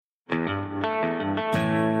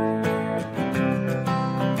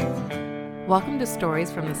Welcome to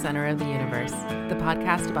Stories from the Center of the Universe, the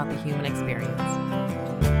podcast about the human experience.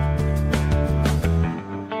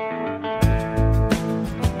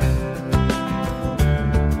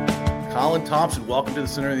 Colin Thompson, welcome to the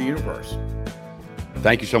Center of the Universe.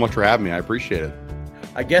 Thank you so much for having me. I appreciate it.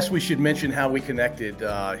 I guess we should mention how we connected.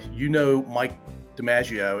 You know Mike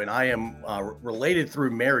DiMaggio, and I am related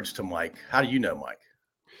through marriage to Mike. How do you know Mike?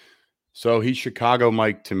 So he's Chicago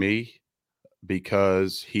Mike to me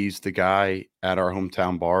because he's the guy at our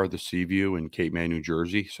hometown bar, the Seaview in Cape May, New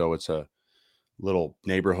Jersey. So it's a little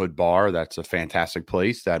neighborhood bar that's a fantastic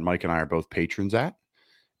place that Mike and I are both patrons at.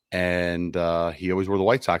 And he always wore the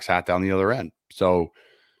White Sox hat down the other end. So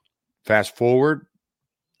fast forward,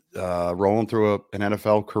 rolling through an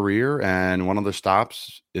NFL career, and one of the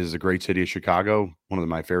stops is the great city of Chicago, one of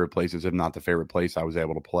my favorite places, if not the favorite place I was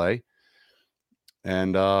able to play.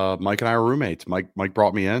 And Mike and I are roommates. Mike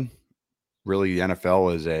brought me in. Really, the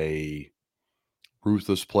NFL is a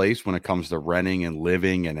ruthless place when it comes to renting and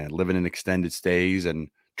living in extended stays and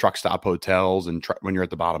truck stop hotels, and when you're at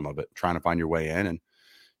the bottom of it, trying to find your way in. And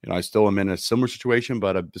I still am in a similar situation,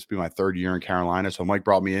 but this will be my third year in Carolina. So Mike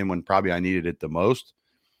brought me in when probably I needed it the most.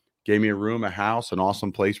 Gave me a room, a house, an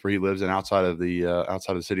awesome place where he lives in outside of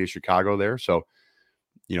the city of Chicago there. So,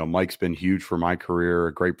 Mike's been huge for my career,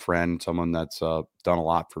 a great friend, someone that's done a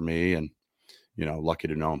lot for me, and, lucky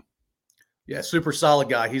to know him. Yeah, super solid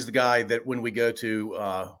guy. He's the guy that when we go to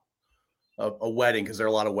a wedding, because there are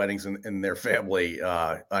a lot of weddings in their family,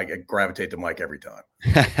 I gravitate to Mike every time.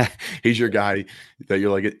 He's your guy that you're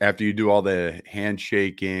like, after you do all the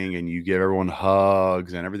handshaking and you give everyone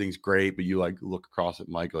hugs and everything's great, but you like look across at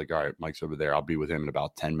Mike, like, all right, Mike's over there. I'll be with him in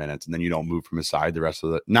about 10 minutes. And then you don't move from his side the rest of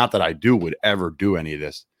the, not that I would ever do any of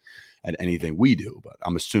this at anything we do, but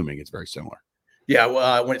I'm assuming it's very similar. Yeah,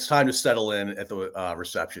 when it's time to settle in at the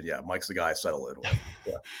reception, yeah, Mike's the guy I settle in with.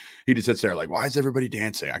 Yeah. He just sits there like, why is everybody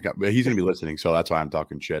dancing? He's going to be listening, so that's why I'm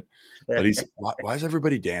talking shit. But he's, why is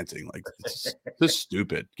everybody dancing? Like, it's just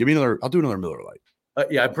stupid. Give me another. I'll do another Miller Lite.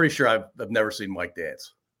 Yeah, I'm pretty sure I've never seen Mike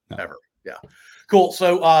dance ever. Yeah, cool.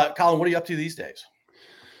 So, Colin, what are you up to these days?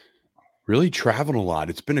 Really traveling a lot.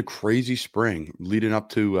 It's been a crazy spring leading up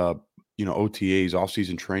to OTAs,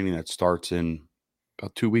 off-season training that starts in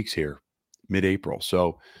about 2 weeks here. Mid-April.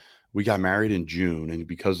 So we got married in June, and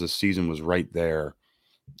because the season was right there,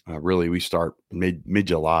 really we start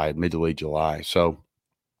mid-July, mid to late July. So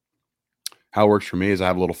how it works for me is I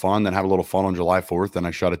have a little fun, then have a little fun on July 4th, then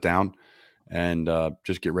I shut it down and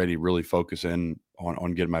just get ready, really focus in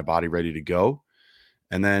on getting my body ready to go.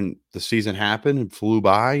 And then the season happened and flew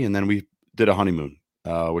by, and then we did a honeymoon,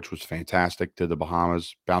 which was fantastic. Did the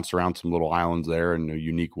Bahamas, bounced around some little islands there in a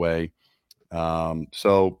unique way.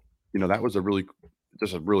 That was a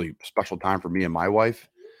really special time for me and my wife,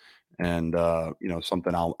 and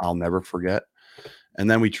something I'll never forget. And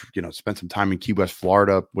then we spent some time in Key West,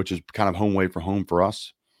 Florida, which is kind of home away from home for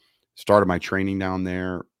us. Started my training down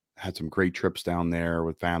there, had some great trips down there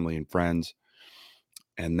with family and friends,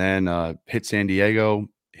 and then hit San Diego,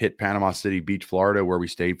 hit Panama City Beach, Florida, where we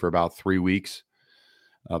stayed for about 3 weeks.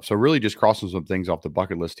 So really just crossing some things off the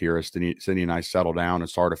bucket list here as Cindy and I settle down and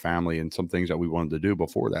start a family, and some things that we wanted to do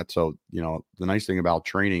before that. So, the nice thing about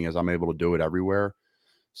training is I'm able to do it everywhere.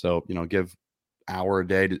 So, give hour a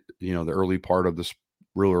day to, the early part of the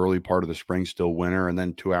real early part of the spring, still winter, and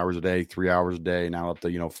then 2 hours a day, 3 hours a day, now up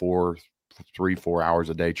to, 4 hours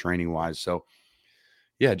a day training wise. So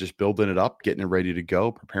yeah, just building it up, getting it ready to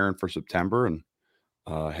go, preparing for September, and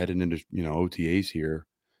heading into, OTAs here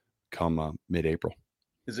come mid-April.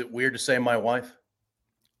 Is it weird to say my wife?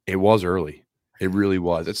 It was early. It really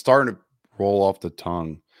was. It's starting to roll off the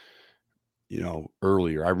tongue,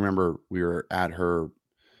 earlier. I remember we were at her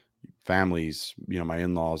family's, my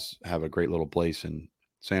in-laws have a great little place in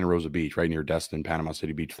Santa Rosa Beach, right near Destin, Panama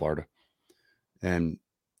City Beach, Florida. And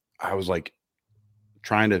I was like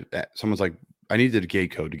someone's like, I needed a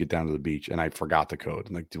gate code to get down to the beach, and I forgot the code.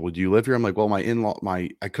 I'm like, well, do you live here? I'm like, well,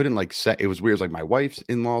 I couldn't set, it was weird. It was like my wife's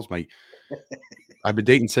in-laws, I've been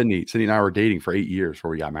dating Cindy. Cindy and I were dating for 8 years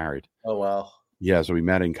before we got married. Oh, wow. Yeah. So we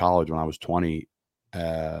met in college when I was 20.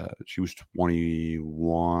 She was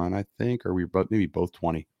 21, I think, or we were both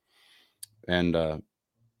 20. And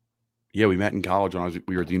we met in college when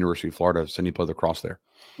we were at the University of Florida. Cindy played lacrosse there.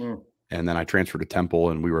 And then I transferred to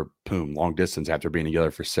Temple, and we were long distance after being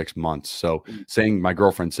together for 6 months. So saying my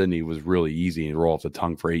girlfriend Cindy was really easy and roll off the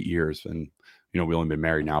tongue for 8 years. And we only been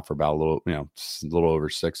married now for about a little over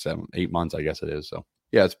 6, 7, 8 months, I guess it is. So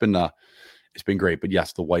yeah, it's been great. But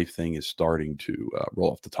yes, the wife thing is starting to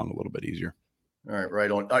roll off the tongue a little bit easier. All right, right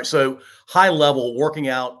on. All right, so high level working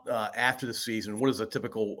out after the season. What does a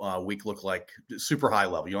typical week look like? Super high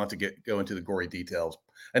level. You don't have to go into the gory details.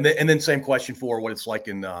 And then same question for what it's like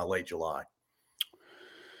in late July.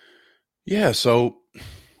 Yeah, so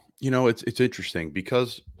it's interesting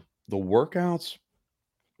because the workouts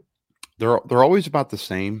they're always about the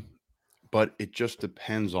same, but it just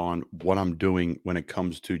depends on what I'm doing when it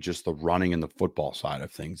comes to just the running and the football side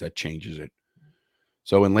of things that changes it.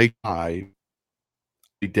 So in late July,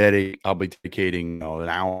 I'll be dedicating an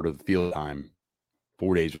hour to the field time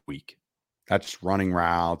 4 days a week. That's running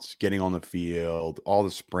routes, getting on the field, all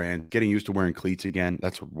the sprint, getting used to wearing cleats again.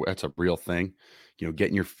 That's a real thing.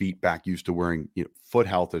 Getting your feet back used to wearing, foot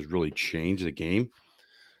health has really changed the game.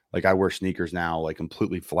 Like I wear sneakers now, like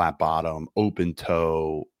completely flat bottom, open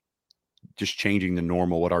toe, just changing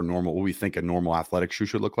what we think a normal athletic shoe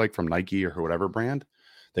should look like from Nike or whatever brand.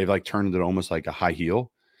 They've like turned it almost like a high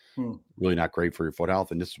heel. Really not great for your foot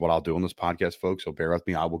health. And this is what I'll do on this podcast, folks. So bear with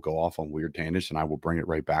me. I will go off on weird tangents and I will bring it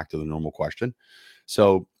right back to the normal question.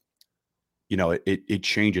 So, it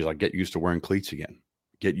changes. I get used to wearing cleats again,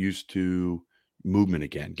 get used to movement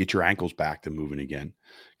again, get your ankles back to moving again,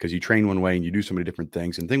 because you train one way and you do so many different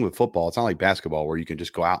things. And the thing with football, it's not like basketball where you can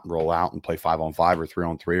just go out and roll out and play 5-on-5 or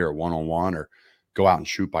 3-on-3 or 1-on-1 or go out and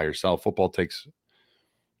shoot by yourself. Football takes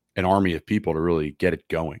an army of people to really get it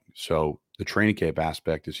going. So the training camp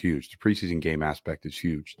aspect is huge. The preseason game aspect is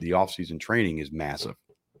huge. The offseason training is massive.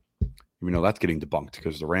 That's getting debunked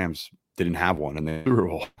because the Rams didn't have one in the Super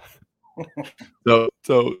Bowl. So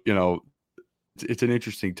it's an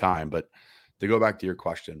interesting time. But to go back to your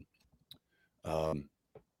question,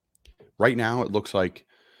 right now it looks like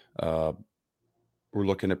we're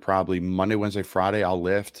looking at probably Monday, Wednesday, Friday. I'll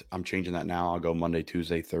lift. I'm changing that now. I'll go Monday,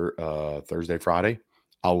 Tuesday, Thursday, Friday.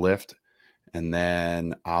 I'll lift. And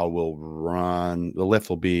then I will run. The lift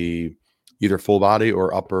will be either full body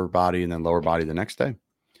or upper body and then lower body the next day.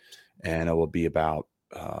 And it will be about,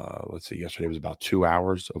 yesterday was about 2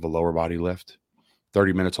 hours of a lower body lift,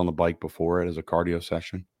 30 minutes on the bike before it as a cardio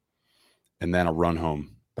session. And then a run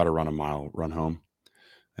home, about to run a mile, run home.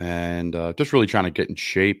 And just really trying to get in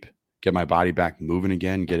shape, get my body back moving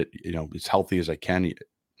again, get it, as healthy as I can.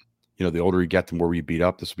 The older you get, the more you beat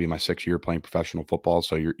up. This will be my 6th year playing professional football.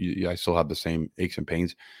 So I still have the same aches and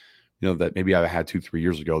pains, that maybe I had 2-3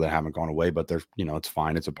 years ago that haven't gone away, but they're, it's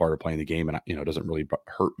fine. It's a part of playing the game and, it doesn't really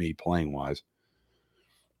hurt me playing wise.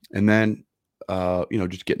 And then,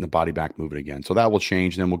 just getting the body back moving again. So that will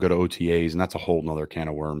change. Then we'll go to OTAs, and that's a whole nother can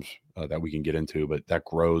of worms that we can get into, but that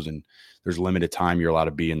grows and there's limited time you're allowed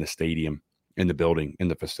to be in the stadium, in the building, in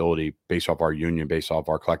the facility, based off our union, based off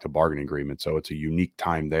our collective bargaining agreement. So it's a unique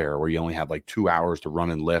time there where you only have like 2 hours to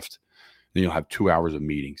run and lift. Then you'll have 2 hours of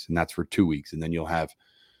meetings, and that's for 2 weeks. And then you'll have,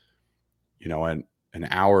 an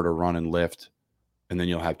hour to run and lift. And then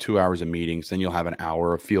you'll have 2 hours of meetings. Then you'll have an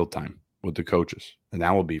hour of field time with the coaches. And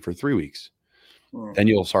that will be for 3 weeks. Then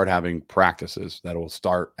you'll start having practices that will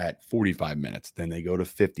start at 45 minutes. Then they go to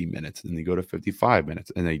 50 minutes. Then they go to 55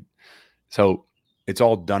 minutes. So it's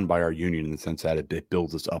all done by our union in the sense that it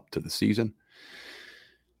builds us up to the season.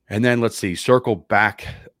 And then circle back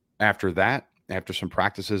after that, after some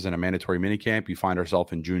practices and a mandatory minicamp, you find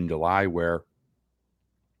ourselves in June, July, where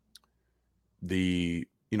the,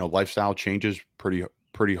 lifestyle changes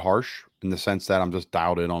pretty harsh in the sense that I'm just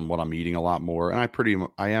dialed in on what I'm eating a lot more. And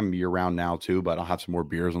I am year round now too, but I'll have some more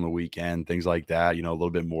beers on the weekend, things like that, a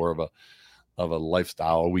little bit more of a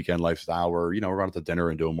lifestyle, a weekend lifestyle where, we're going to dinner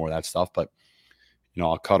and doing more of that stuff. But,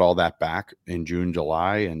 I'll cut all that back in June,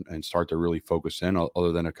 July and start to really focus in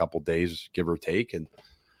other than a couple days, give or take. And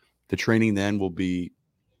the training then will be,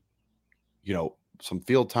 some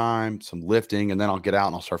field time, some lifting, and then I'll get out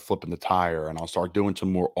and I'll start flipping the tire and I'll start doing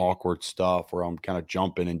some more awkward stuff where I'm kind of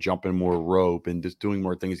jumping more rope and just doing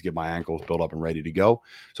more things to get my ankles built up and ready to go.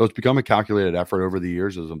 So it's become a calculated effort over the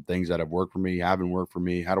years. There's some things that have worked for me, haven't worked for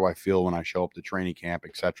me. How do I feel when I show up to training camp,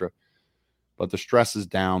 etc. But the stress is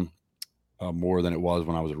down more than it was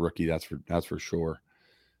when I was a rookie. That's for sure.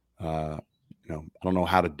 I don't know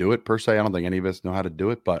how to do it per se. I don't think any of us know how to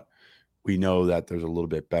do it, but we know that there's a little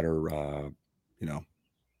bit better,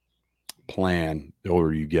 plan the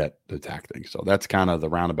older you get to attack things. So that's kind of the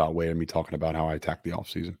roundabout way of me talking about how I attack the off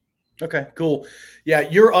season. Okay, cool. Yeah,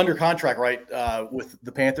 you're under contract, right? With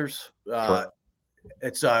the Panthers.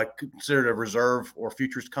 It's considered a reserve or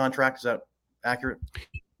futures contract. Is that accurate?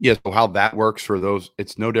 Yeah. So how that works for those,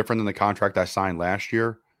 it's no different than the contract I signed last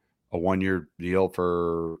year, a 1-year deal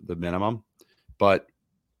for the minimum. But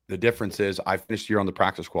the difference is I finished the year on the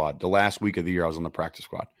practice squad. The last week of the year, I was on the practice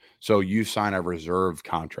squad. So you sign a reserve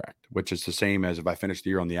contract, which is the same as if I finished the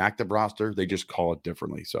year on the active roster. They just call it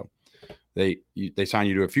differently. So They sign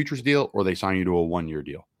you to a futures deal or they sign you to a 1-year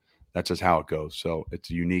deal. That's just how it goes. So it's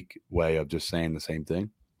a unique way of just saying the same thing.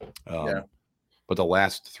 But the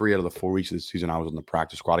last 3 out of the 4 weeks of the season, I was on the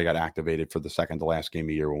practice squad. I got activated for the second to last game of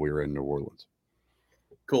the year when we were in New Orleans.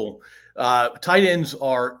 Cool. Tight ends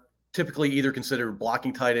are typically either considered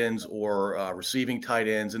blocking tight ends or receiving tight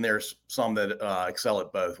ends, and there's some that excel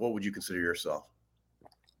at both. What would you consider yourself?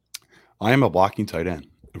 I am a blocking tight end.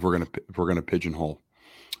 If we're gonna pigeonhole,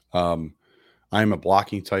 I am a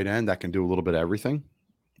blocking tight end that can do a little bit of everything.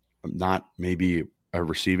 I'm not maybe a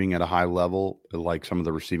receiving at a high level like some of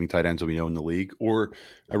the receiving tight ends that we know in the league, or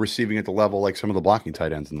a receiving at the level like some of the blocking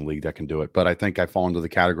tight ends in the league that can do it. But I think I fall into the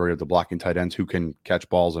category of the blocking tight ends who can catch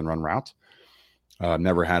balls and run routes.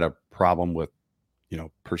 Never had a problem with,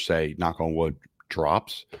 per se, knock on wood,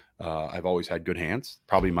 drops. I've always had good hands.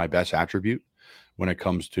 Probably my best attribute when it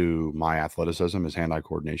comes to my athleticism is hand-eye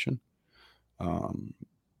coordination. And,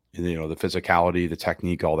 the physicality, the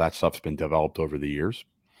technique, all that stuff's been developed over the years.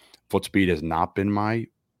 Foot speed has not been my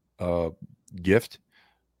gift,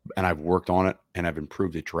 and I've worked on it and I've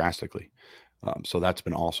improved it drastically. So that's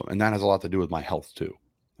been awesome. And that has a lot to do with my health too.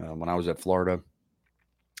 When I was at Florida,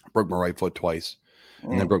 I broke my right foot twice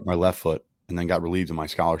and then broke my left foot and then got relieved of my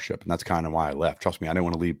scholarship. And that's kind of why I left. Trust me, I didn't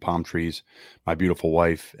want to leave palm trees, my beautiful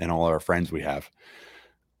wife, and all our friends we have.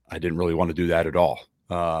 I didn't really want to do that at all.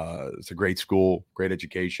 It's a great school, great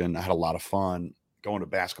education. I had a lot of fun going to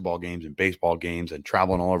basketball games and baseball games and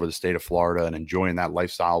traveling all over the state of Florida and enjoying that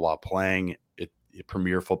lifestyle while playing at a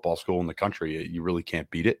premier football school in the country. You really can't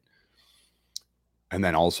beat it. And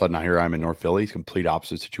then all of a sudden, here I'm in North Philly, complete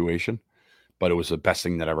opposite situation. But it was the best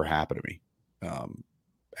thing that ever happened to me.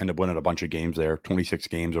 Ended up winning a bunch of games there, 26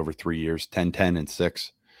 games over 3 years, 10, 10, and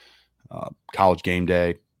 6. College game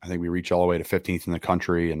day, I think we reached all the way to 15th in the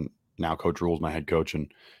country. And now Coach Rhule's my head coach in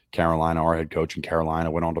Carolina, our head coach in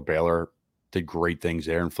Carolina. Went on to Baylor, did great things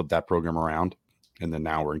there and flipped that program around. And then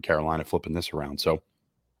now we're in Carolina flipping this around. So,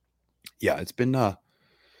 yeah, it's been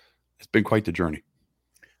quite the journey.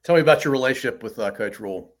 Tell me about your relationship with Coach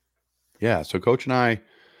Rhule. Yeah, so Coach and I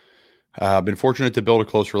have been fortunate to build a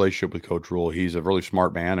close relationship with Coach Rhule. He's a really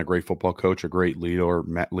smart man, a great football coach, a great leader,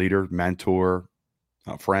 mentor,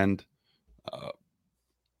 friend.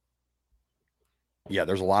 Yeah,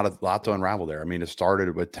 there's a lot to unravel there. I mean, it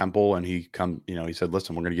started with Temple, and he said,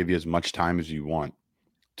 "Listen, we're going to give you as much time as you want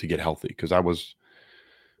to get healthy," because I was,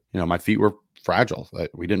 my feet were fragile.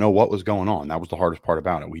 We didn't know what was going on. That was the hardest part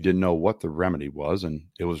about it. We didn't know what the remedy was, and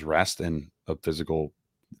it was rest and a physical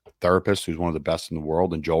therapist who's one of the best in the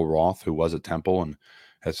world, and Joel Roth, who was at Temple and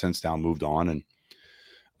has since now moved on, and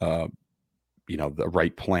the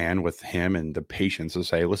right plan with him and the patience to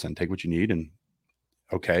say, "Listen, take what you need," and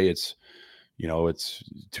okay, it's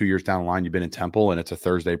 2 years down the line, you've been in Temple and it's a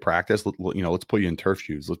Thursday practice. Let's put you in turf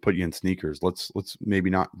shoes. Let's put you in sneakers. Let's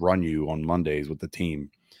maybe not run you on Mondays with the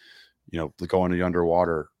team, go on the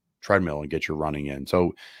underwater treadmill and get your running in.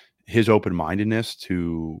 So his open-mindedness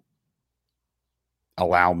to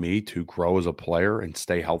allow me to grow as a player and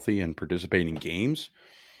stay healthy and participate in games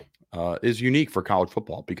is unique for college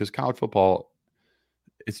football, because college football,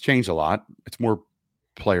 it's changed a lot. It's more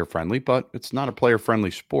player friendly, but it's not a player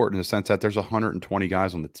friendly sport in the sense that there's 120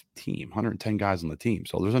 guys on the team, 110 guys on the team.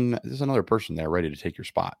 So there's another person there ready to take your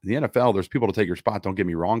spot. In the NFL, there's people to take your spot. Don't get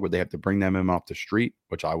me wrong, but they have to bring them in off the street,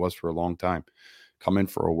 which I was for a long time. Come in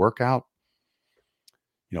for a workout,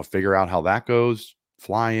 figure out how that goes,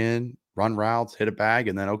 fly in, run routes, hit a bag,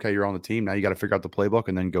 and then, okay, you're on the team. Now you got to figure out the playbook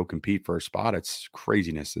and then go compete for a spot. It's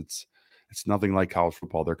craziness. It's nothing like college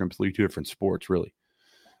football. They're completely two different sports, really.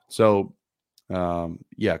 So,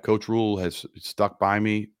 Coach Rhule has stuck by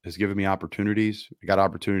me, has given me opportunities. I got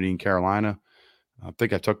opportunity in Carolina. I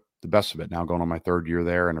think I took the best of it now, going on my third year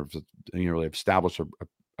there, and I've really established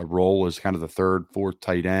a role as kind of the third, fourth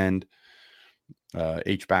tight end,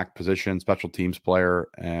 H-back position, special teams player,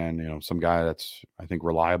 and, some guy that's, I think,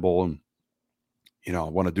 reliable, and, I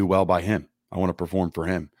want to do well by him. I want to perform for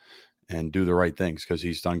him and do the right things, because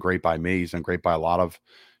he's done great by me. He's done great by a lot of,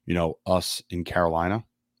 us in Carolina.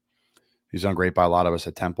 He's done great by a lot of us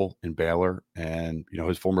at Temple and Baylor, and,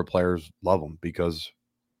 his former players love him because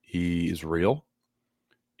he is real.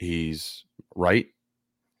 He's right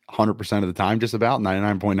 100% of the time, just about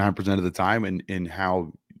 99.9% of the time, in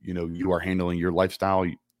how, you are handling your lifestyle,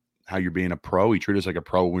 how you're being a pro. He treated us like a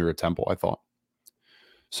pro when we were at Temple, I thought.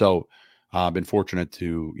 So I've been fortunate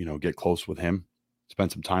to, get close with him,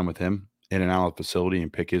 spend some time with him in and out of the facility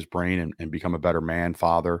and pick his brain and become a better man,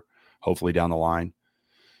 father, hopefully down the line.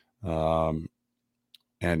 And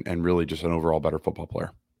really just an overall better football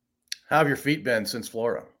player. How have your feet been since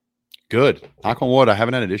Florida? Good. Knock on wood, I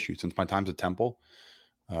haven't had an issue since my times at Temple.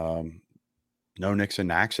 no nicks and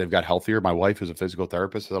knacks. They've got healthier. My wife, who's a physical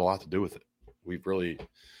therapist, has had a lot to do with it. We've really,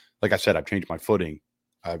 like I said, I've changed my footing.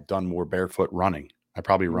 I've done more barefoot running. I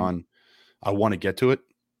probably run. I want to get to it.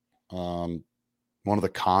 One of the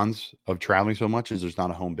cons of traveling so much is there's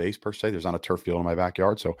not a home base per se. There's not a turf field in my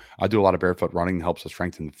backyard. So I do a lot of barefoot running that helps to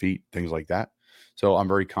strengthen the feet, things like that. So I'm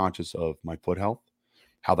very conscious of my foot health,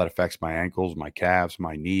 how that affects my ankles, my calves,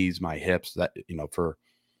 my knees, my hips. That, for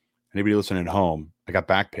anybody listening at home, I got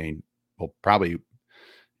back pain. Well, probably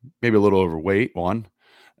maybe a little overweight, one.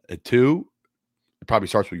 Two, it probably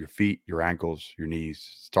starts with your feet, your ankles, your knees,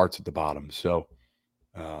 starts at the bottom. So,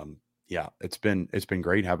 yeah, it's been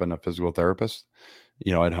great having a physical therapist,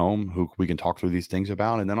 at home who we can talk through these things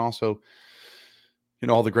about. And then also,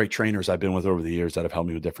 all the great trainers I've been with over the years that have helped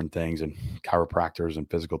me with different things, and chiropractors and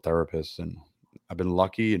physical therapists. And I've been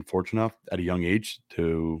lucky and fortunate enough at a young age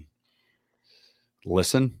to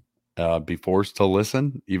listen, be forced to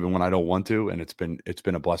listen, even when I don't want to. And it's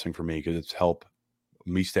been a blessing for me because it's helped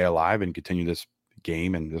me stay alive and continue this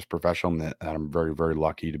game and this profession that I'm very, very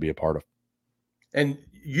lucky to be a part of. And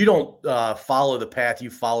you don't follow the path you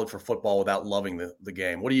followed for football without loving the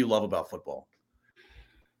game. What do you love about football?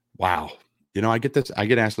 Wow. I get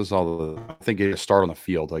asked this all the time. I think it start on the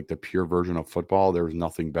field, like the pure version of football. There's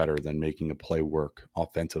nothing better than making a play work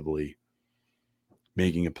offensively,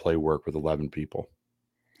 making a play work with 11 people,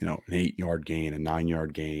 an 8-yard gain, a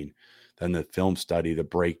 9-yard gain, then the film study, the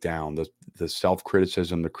breakdown, the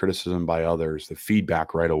self-criticism, the criticism by others, the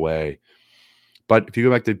feedback right away. But if you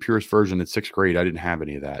go back to the purest version in 6th grade, I didn't have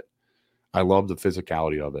any of that. I love the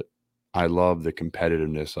physicality of it. I love the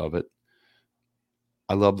competitiveness of it.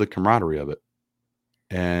 I love the camaraderie of it.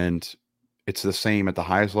 And it's the same at the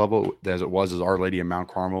highest level as it was as Our Lady in Mount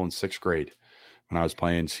Carmel in 6th grade when I was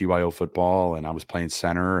playing CYO football and I was playing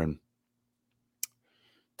center and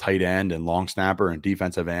tight end and long snapper and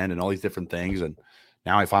defensive end and all these different things. And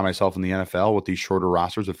now I find myself in the NFL with these shorter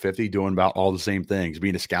rosters of 50 doing about all the same things,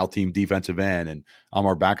 being a scout team defensive end, and I'm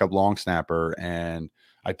our backup long snapper. And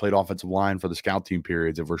I played offensive line for the scout team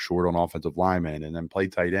periods if we're short on offensive linemen, and then play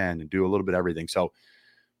tight end and do a little bit of everything. So,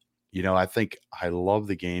 I think I love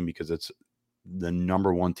the game because it's the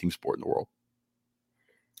number one team sport in the world.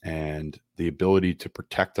 And the ability to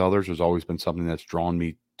protect others has always been something that's drawn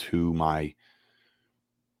me to my,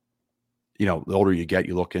 the older you get,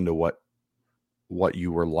 you look into what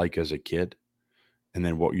you were like as a kid, and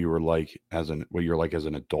then what you're like as an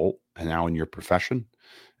adult, and now in your profession.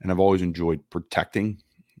 And I've always enjoyed protecting,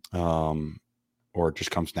 or it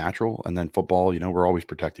just comes natural. And then football, we're always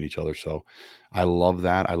protecting each other. So I love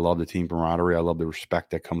that. I love the team camaraderie. I love the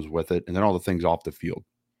respect that comes with it. And then all the things off the field,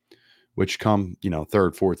 which come,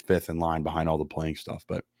 3rd, 4th, 5th in line behind all the playing stuff.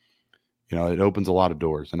 But, it opens a lot of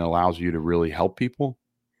doors and it allows you to really help people.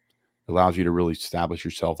 It allows you to really establish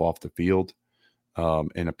yourself off the field,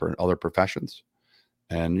 in other professions,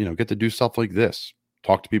 and, get to do stuff like this,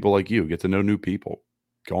 talk to people like you, get to know new people,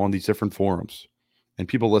 go on these different forums. And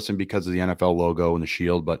people listen because of the NFL logo and the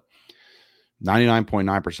shield, but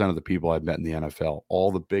 99.9% of the people I've met in the NFL,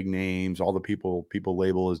 all the big names, all the people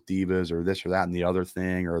label as divas or this or that and the other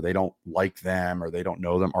thing, or they don't like them or they don't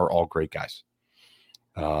know them, are all great guys.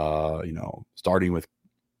 Starting with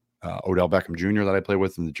Odell Beckham Jr. that I played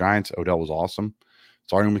with in the Giants. Odell was awesome.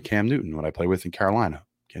 Starting with Cam Newton, what I played with in Carolina.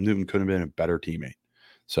 Cam Newton couldn't have been a better teammate.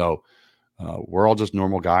 So we're all just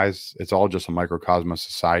normal guys. It's all just a microcosm of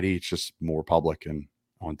society. It's just more public and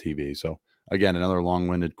on TV. So again, another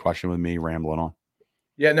long-winded question with me rambling on.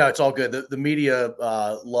 Yeah, no, it's all good. The media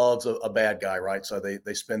loves a bad guy, right? So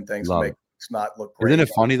they spin things to make it not look great. Isn't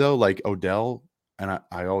it funny though? Like Odell, and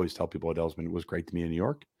I always tell people Odell's was great to me in New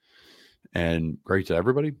York and great to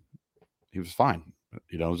everybody. He was fine.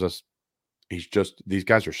 He's just, these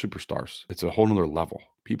guys are superstars. It's a whole nother level.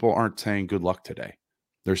 People aren't saying good luck today.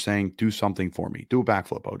 They're saying, do something for me. Do a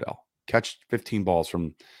backflip, Odell. Catch 15 balls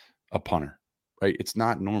from a punter, right? It's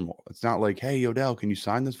not normal. It's not like, hey, Odell, can you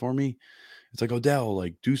sign this for me? It's like, Odell,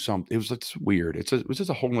 like, do something. It's weird. It was just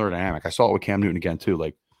a whole nother dynamic. I saw it with Cam Newton again, too.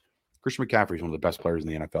 Like, Christian McCaffrey is one of the best players in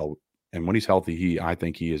the NFL. And when he's healthy, I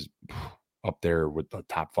think he is up there with the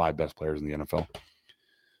top 5 best players in the NFL.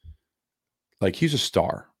 Like, he's a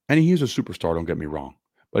star. And he's a superstar, don't get me wrong.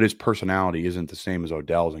 But his personality isn't the same as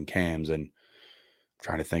Odell's and Cam's. And I'm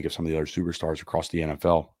trying to think of some of the other superstars across the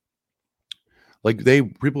NFL. Like,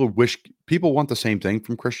 people want the same thing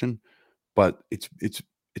from Christian, but it's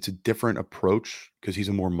a different approach because he's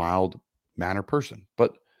a more mild-mannered person.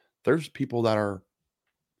 But there's people that are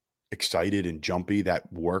excited and jumpy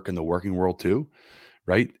that work in the working world too,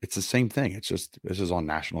 right? It's the same thing. It's just this is on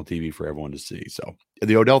national TV for everyone to see. So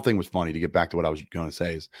the Odell thing was funny. To get back to what I was going to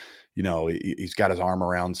say is, he's got his arm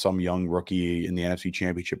around some young rookie in the NFC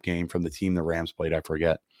Championship game from the team the Rams played. I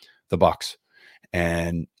forget, the Bucks,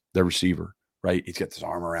 and the receiver, right? He's got his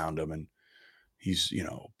arm around him and he's,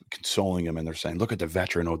 consoling him. And they're saying, look at the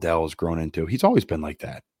veteran Odell has grown into. He's always been like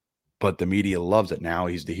that. But the media loves it now.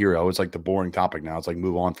 He's the hero. It's like the boring topic now. It's like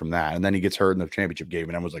move on from that. And then he gets hurt in the championship game,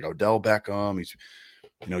 and everyone's like, Odell Beckham. He's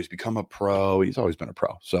become a pro. He's always been a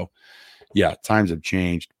pro. So, yeah, times have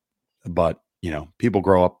changed. But, people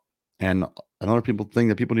grow up. And another thing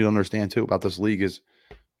that people need to understand, too, about this league is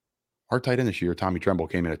our tight end this year, Tommy Tremble,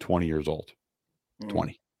 came in at 20 years old.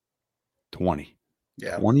 20.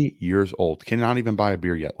 Yeah. 20 years old. Cannot even buy a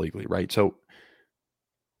beer yet legally, right? So,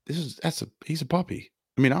 he's a puppy.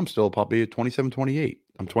 I mean, I'm still a puppy at 27, 28.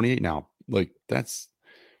 I'm 28 now. Like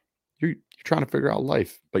you're trying to figure out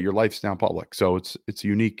life, but your life's now public. So it's a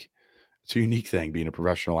unique thing being a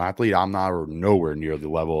professional athlete. I'm not or nowhere near the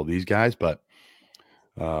level of these guys, but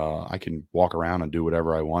I can walk around and do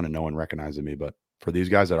whatever I want and no one recognizes me. But for these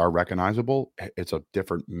guys that are recognizable, it's a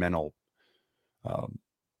different mental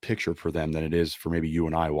picture for them than it is for maybe you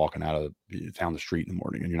and I walking out of down the street in the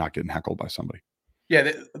morning and you're not getting heckled by somebody.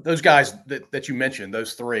 Yeah, those guys that you mentioned,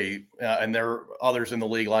 those three, and there are others in the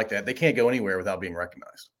league like that. They can't go anywhere without being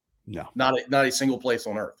recognized. No, not a single place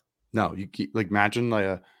on earth. No, you keep, like imagine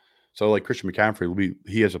like Christian McCaffrey.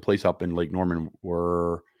 He has a place up in Lake Norman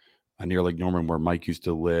near Lake Norman where Mike used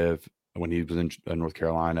to live when he was in North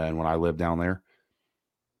Carolina, and when I lived down there.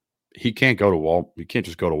 He can't go to You can't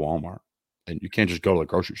just go to Walmart, and you can't just go to the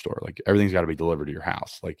grocery store. Like everything's got to be delivered to your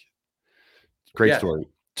house. Like great story.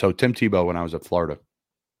 So Tim Tebow, when I was at Florida,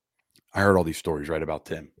 I heard all these stories, right, about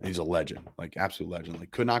Tim. He's a legend, like absolute legend.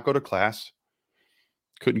 Like could not go to class,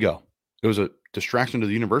 couldn't go. It was a distraction to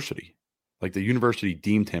the university. Like the university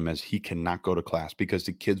deemed him as he cannot go to class because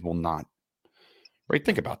the kids will not. Right?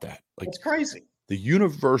 Think about that. Like it's crazy. The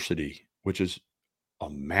university, which is a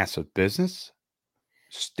massive business,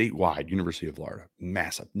 statewide, University of Florida,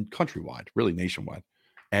 massive, countrywide, really nationwide,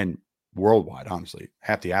 and worldwide, honestly.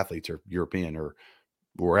 Half the athletes are European or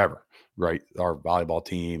wherever, right? Our volleyball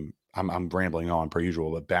team, I'm rambling on per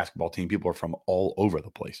usual, but basketball team, people are from all over the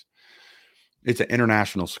place. It's an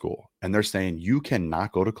international school, and they're saying you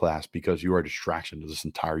cannot go to class because you are a distraction to this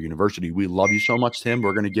entire university. We love you so much, Tim.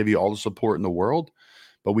 We're going to give you all the support in the world,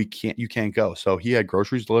 but you can't go. So he had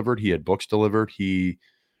groceries delivered. He had books delivered. He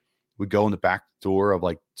would go in the back door of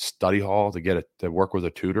like study hall to work with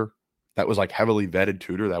a tutor. That was like heavily vetted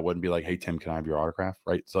tutor. That wouldn't be like, hey, Tim, can I have your autograph?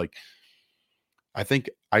 Right. It's like,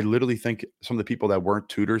 I literally think some of the people that weren't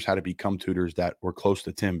tutors had to become tutors that were close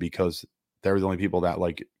to Tim because they were the only people that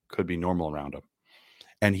like could be normal around him.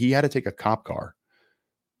 And he had to take a cop car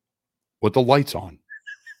with the lights on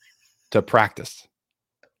to practice.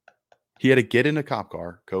 He had to get in a cop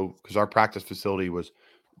car, go, because our practice facility was,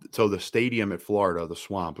 so the stadium at Florida, the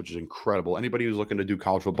Swamp, which is incredible. Anybody who's looking to do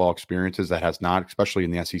college football experiences that has not, especially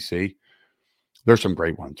in the SEC, there's some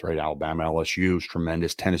great ones, right? Alabama, LSU is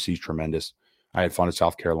tremendous. Tennessee's tremendous. I had fun at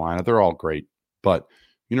South Carolina. They're all great. But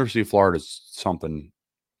University of Florida is something,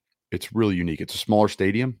 it's really unique. It's a smaller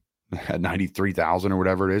stadium at 93,000 or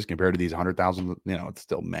whatever it is compared to these 100,000. It's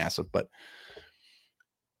still massive, but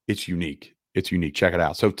it's unique. It's unique. Check it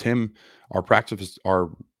out. So Tim, our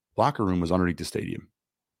locker room was underneath the stadium.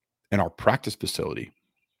 And our practice facility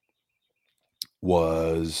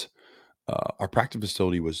was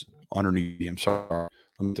underneath. I'm sorry.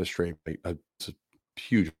 Let me just straight. It's a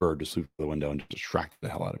huge bird just flew through the window and distracted the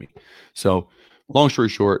hell out of me. So, long story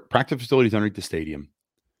short, practice facility is underneath the stadium.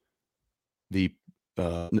 The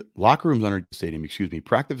locker room's underneath the stadium. Excuse me.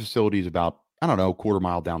 Practice facility is about, I don't know, a quarter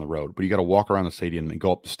mile down the road, but you got to walk around the stadium and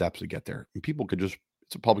go up the steps to get there. And people could just.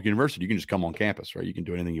 It's a public university. You can just come on campus, right? You can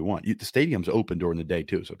do anything you want. The stadium's open during the day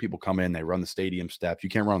too. So people come in, they run the stadium steps. You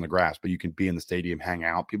can't run on the grass, but you can be in the stadium, hang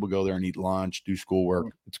out. People go there and eat lunch, do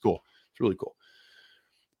schoolwork. It's cool. It's really cool.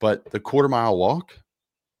 But the quarter mile walk,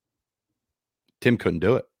 Tim couldn't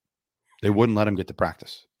do it. They wouldn't let him get to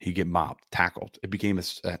practice. He'd get mobbed, tackled. It became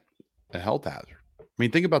a health hazard. I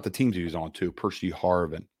mean, think about the teams he was on too. Percy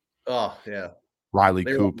Harvin. Oh, yeah. Riley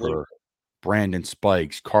Cooper. Brandon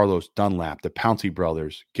Spikes, Carlos Dunlap, the Pouncey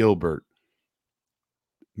brothers, Gilbert,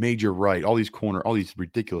 Major Wright, all these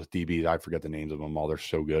ridiculous DBs. I forget the names of them all. They're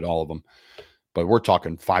so good, all of them. But we're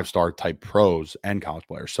talking 5-star type pros and college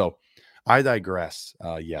players. So I digress.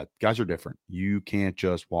 Yeah, guys are different. You can't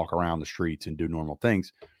just walk around the streets and do normal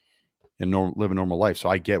things and live a normal life. So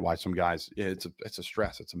I get why some guys, it's a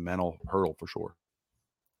stress. It's a mental hurdle for sure.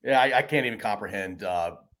 Yeah, I can't even comprehend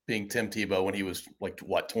being Tim Tebow when he was like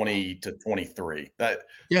what 20 to 23. That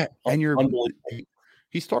Yeah, and unbelievable.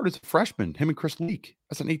 he started as a freshman, him and Chris Leak.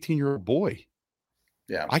 That's an 18-year-old boy.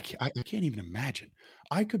 Yeah. I can't even imagine.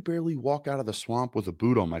 I could barely walk out of the swamp with a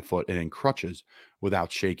boot on my foot and in crutches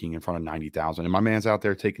without shaking in front of 90,000. And my man's out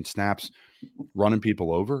there taking snaps, running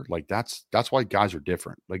people over. Like that's why guys are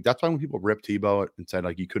different. Like that's why when people rip Tebow and said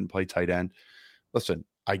like he couldn't play tight end. Listen,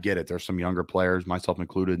 I get it. There's some younger players, myself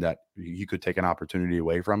included, that he could take an opportunity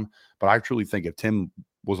away from. But I truly think if Tim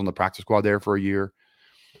was on the practice squad there for a year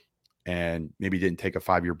and maybe didn't take a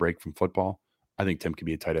 5-year break from football, I think Tim could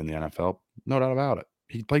be a tight end in the NFL. No doubt about it.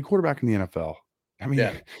 He played quarterback in the NFL. I mean,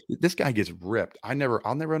 Yeah. this guy gets ripped. I'll never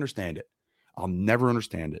understand it. I'll never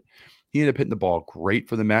understand it. He ended up hitting the ball great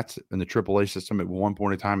for the Mets in the AAA system at one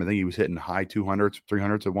point in time. I think he was hitting high 200s,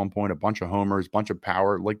 300s at one point, a bunch of homers, bunch of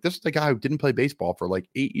power. Like this is the guy who didn't play baseball for like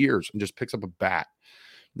 8 years and just picks up a bat.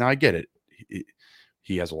 Now I get it.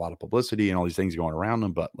 He has a lot of publicity and all these things going around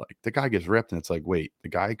him, but like the guy gets ripped and it's like, wait, the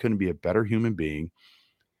guy couldn't be a better human being.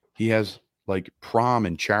 He has like prom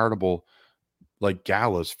and charitable like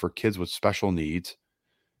galas for kids with special needs.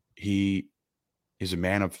 He is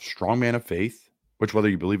a strong man of faith, which whether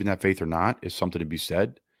you believe in that faith or not is something to be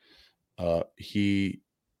said. He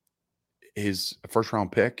is a first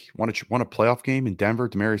round pick, won a playoff game in Denver.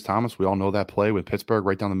 Demaryius Thomas, we all know that play with Pittsburgh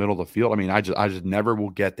right down the middle of the field. I mean, I just never will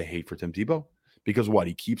get the hate for Tim Tebow because what,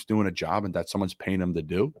 he keeps doing a job and that someone's paying him to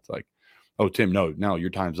do. It's like, oh, Tim, no, your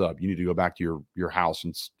time's up. You need to go back to your house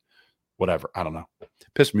and whatever. I don't know.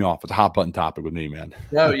 Pissed me off. It's a hot button topic with me, man.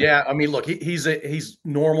 No, yeah. I mean, look, he's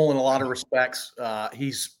normal in a lot of respects.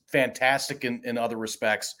 He's fantastic in other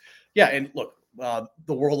respects. Yeah, and look,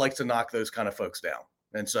 the world likes to knock those kind of folks down.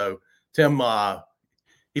 And so Tim,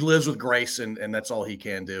 he lives with grace, and that's all he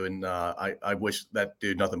can do. And I wish that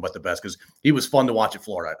dude nothing but the best because he was fun to watch at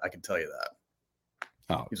Florida. I can tell you that.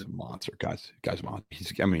 Oh, he's a monster, guys. Guy's a monster.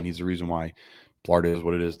 He's the reason why Florida is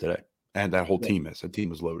what it is today, and that whole team is. That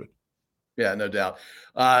team is loaded. Yeah, no doubt.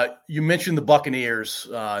 You mentioned the Buccaneers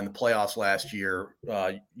in the playoffs last year.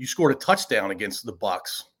 You scored a touchdown against the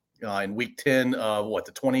Bucs in Week 10 of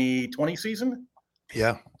the 2020 season?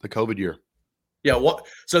 Yeah, the COVID year. Yeah,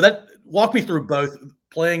 walk me through both.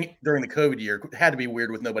 Playing during the COVID year had to be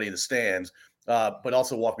weird with nobody in the stands, but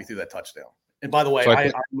also walk me through that touchdown. And by the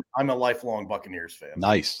way, I'm a lifelong Buccaneers fan.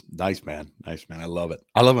 Nice, man. I love it.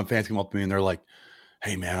 I love when fans come up to me and they're like,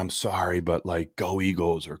 hey man, I'm sorry, but like go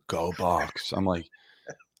Eagles or go Bucs. I'm like,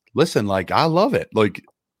 listen, like I love it. Like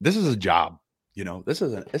this is a job, this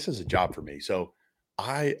is a job for me. So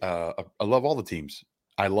I love all the teams.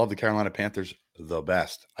 I love the Carolina Panthers the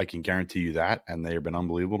best. I can guarantee you that. And they have been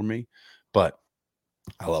unbelievable to me, but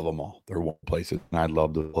I love them all. They're one places and I'd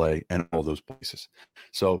love to play in all those places.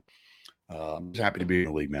 So I'm just happy to be in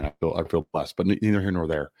the league, man. I feel blessed, but neither here nor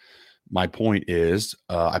there. My point is,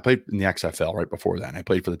 I played in the XFL right before that. And I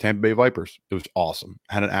played for the Tampa Bay Vipers. It was awesome.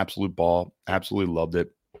 Had an absolute ball. Absolutely loved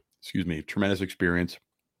it. Tremendous experience.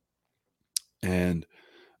 And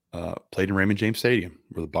played in Raymond James Stadium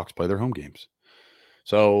where the Bucs play their home games.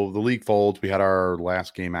 So the league folds. We had our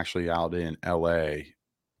last game actually out in LA.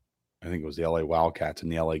 I think it was the LA Wildcats in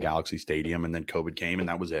the LA Galaxy Stadium. And then COVID came and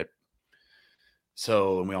that was it.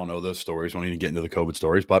 So, and we all know those stories. We don't even get into the COVID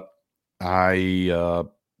stories, but I,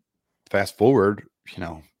 fast forward,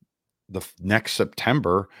 the next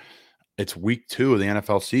September, it's week 2 of the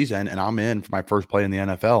NFL season, and I'm in for my first play in the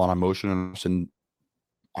NFL, and I'm motioning, and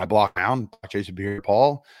I block down, Jason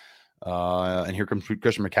Pierre-Paul, and here comes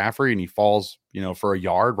Christian McCaffrey, and he falls, for a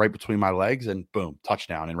yard right between my legs, and boom,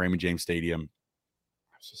 touchdown in Raymond James Stadium.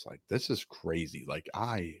 I was just like, this is crazy. Like,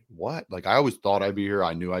 I always thought I'd be here.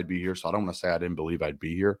 I knew I'd be here, so I don't want to say I didn't believe I'd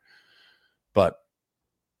be here, but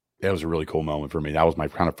it was a really cool moment for me. That was my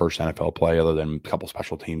kind of first NFL play other than a couple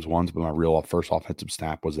special teams ones, but my real first offensive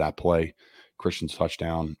snap was that play, Christian's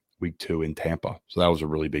touchdown, week 2 in Tampa. So that was a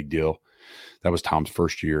really big deal. That was Tom's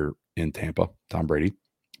first year in Tampa, Tom Brady.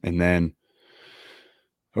 And then,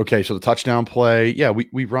 okay, so the touchdown play, yeah,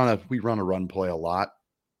 we run a run play a lot.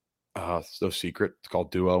 It's no secret. It's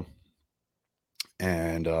called duo.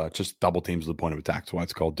 And just double teams to the point of attack. So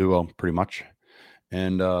it's called duo pretty much.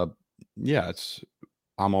 And yeah,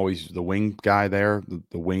 I'm always the wing guy there,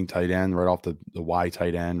 the wing tight end, right off the Y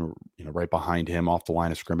tight end, right behind him off the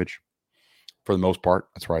line of scrimmage. For the most part,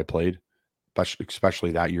 that's where I played,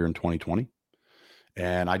 especially that year in 2020.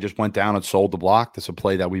 And I just went down and sold the block. That's a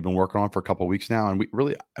play that we've been working on for a couple of weeks now. And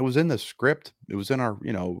it was in the script. It was in our,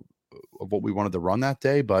 of what we wanted to run that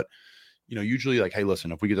day. But, usually like, hey,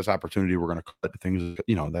 listen, if we get this opportunity, we're going to cut the things,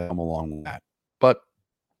 that come along with that. But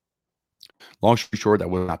long story short, that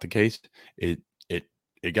was not the case. It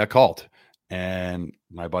got called. And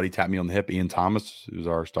my buddy tapped me on the hip, Ian Thomas, who's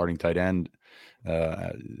our starting tight end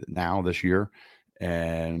now this year.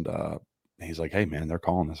 And he's like, "Hey, man, they're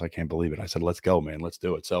calling us. I can't believe it." I said, "Let's go, man. Let's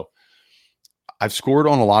do it." So I've scored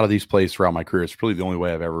on a lot of these plays throughout my career. It's really the only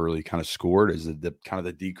way I've ever really kind of scored is the kind of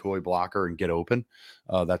the decoy blocker and get open.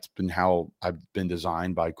 That's been how I've been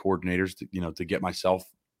designed by coordinators to get myself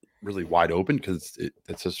really wide open because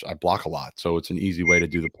it's just I block a lot. So it's an easy way to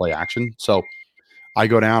do the play action. So I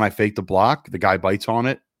go down, I fake the block, the guy bites on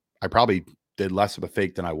it. I probably did less of a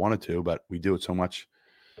fake than I wanted to, but we do it so much.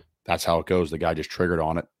 That's how it goes. The guy just triggered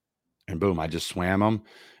on it, and boom, I just swam him.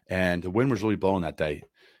 And the wind was really blowing that day,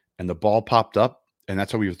 and the ball popped up, and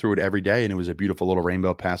that's how we threw it every day. And it was a beautiful little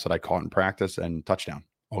rainbow pass that I caught in practice and touchdown.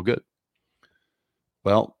 All good.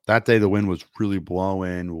 Well, that day the wind was really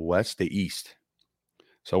blowing west to east.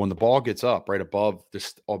 So when the ball gets up right above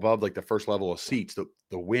like the first level of seats,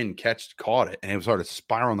 the wind caught it, and it started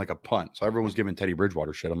spiraling like a punt. So everyone was giving Teddy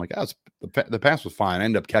Bridgewater shit. I'm like, the pass was fine. I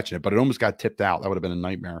ended up catching it, but it almost got tipped out. That would have been a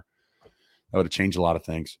nightmare. That would have changed a lot of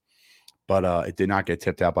things. But it did not get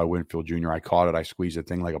tipped out by Winfield Jr. I caught it. I squeezed the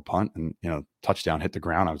thing like a punt, and touchdown hit the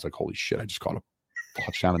ground. I was like, holy shit! I just caught a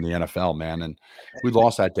touchdown in the NFL, man. And we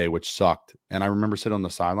lost that day, which sucked. And I remember sitting on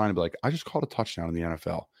the sideline and be like, I just caught a touchdown in the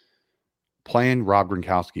NFL. Playing Rob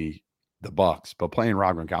Gronkowski, the Bucks, but playing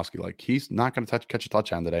Rob Gronkowski, like he's not going to catch a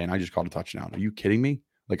touchdown today, and I just caught a touchdown. Are you kidding me?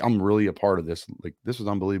 Like I'm really a part of this. Like this is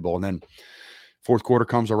unbelievable. And then fourth quarter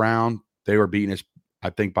comes around, they were beating us, I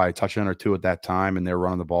think, by a touchdown or two at that time, and they were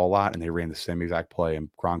running the ball a lot, and they ran the same exact play. And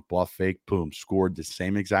Gronk bluff fake, boom, scored the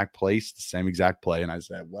same exact place, the same exact play. And I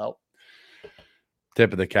said, well,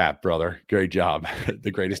 tip of the cap, brother. Great job. The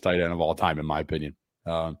greatest tight end of all time, in my opinion.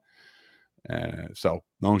 So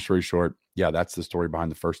long story short, yeah, that's the story behind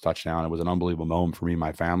the first touchdown. It was an unbelievable moment for me and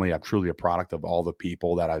my family. I'm truly a product of all the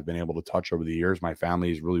people that I've been able to touch over the years. My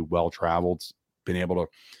family is really well-traveled, been able to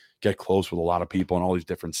get close with a lot of people in all these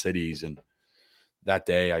different cities. And that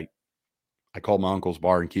day I called my uncle's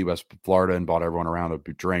bar in Key West, Florida, and bought everyone around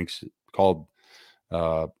drinks. Called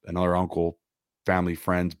another uncle, family,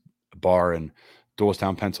 friends bar in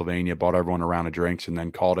Doylestown, Pennsylvania, bought everyone around of drinks, and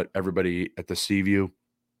then called it everybody at the Seaview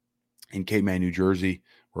in Cape May, New Jersey,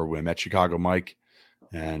 where we met Chicago Mike,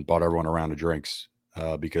 and bought everyone around of drinks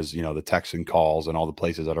because, the Texan calls and all the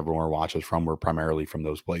places that everyone watches from were primarily from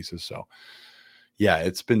those places. So, yeah,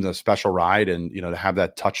 it's been a special ride. And, to have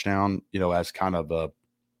that touchdown, as kind of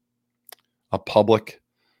a public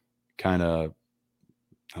kind of,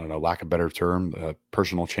 I don't know, lack of a better term,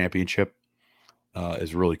 personal championship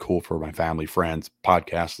is really cool for my family, friends,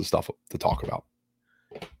 podcasts, and stuff to talk about.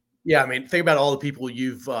 Yeah, I mean, think about all the people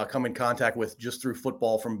you've come in contact with just through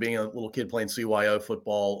football, from being a little kid playing CYO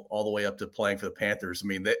football all the way up to playing for the Panthers. I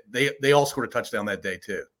mean, they all scored a touchdown that day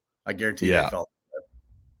too. I guarantee you.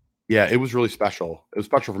 Yeah, it was really special. It was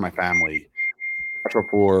special for my family, special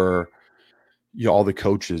for all the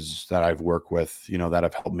coaches that I've worked with, that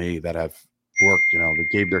have helped me, that have worked, that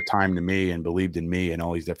gave their time to me and believed in me and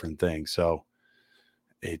all these different things. So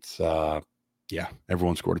it's yeah,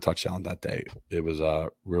 everyone scored a touchdown that day. It was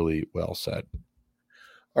really well said.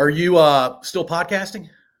 Are you still podcasting?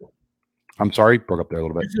 I'm sorry, broke up there a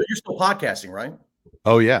little bit. You're still podcasting, right?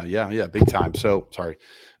 Oh yeah, big time. So sorry.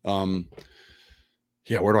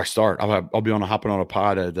 Yeah, where do I start? I'll be hopping on a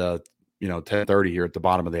pod at 10:30 here at the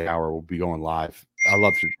bottom of the hour. We'll be going live. I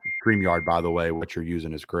love StreamYard, by the way. What you're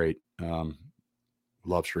using is great. Love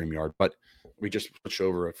StreamYard, but we just switched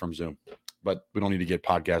over it from Zoom. But we don't need to get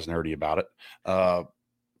podcast nerdy about it. The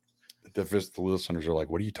listeners are like,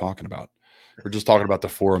 what are you talking about? We're just talking about the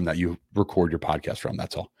forum that you record your podcast from.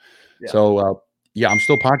 That's all. Yeah. So, I'm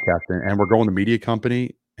still podcasting, and we're going to media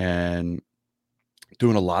company and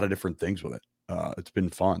doing a lot of different things with it. It's been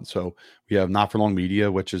fun. So we have Not For Long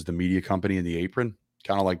Media, which is the media company in the apron,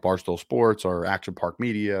 kind of like Barstool Sports or Action Park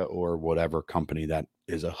Media or whatever company that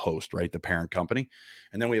is a host, right? The parent company.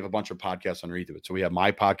 And then we have a bunch of podcasts underneath of it. So we have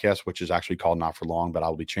my podcast, which is actually called Not For Long, but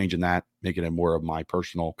I'll be changing that, making it more of my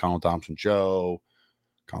personal Colin Thompson show,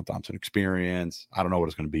 Colin Thompson experience. I don't know what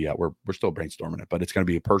it's going to be yet. We're still brainstorming it, but it's going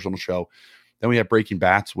to be a personal show. Then we have Breaking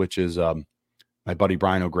Bats, which is my buddy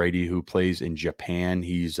Brian O'Grady, who plays in Japan.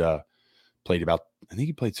 He's played I think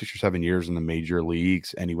he played 6 or 7 years in the major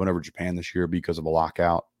leagues, and he went over to Japan this year because of a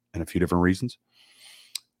lockout and a few different reasons.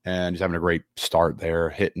 And he's having a great start there,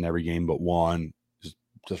 hitting every game but one,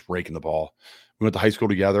 just raking the ball. We went to high school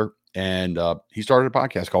together, and he started a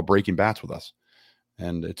podcast called Breaking Bats with us.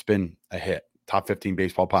 And it's been a hit. Top 15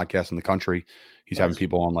 baseball podcast in the country. He's having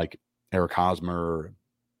people on like Eric Hosmer,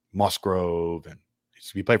 Musgrove, and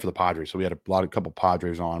he played for the Padres. So we had a couple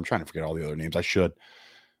Padres on. I'm trying to forget all the other names. I should.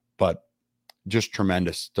 But just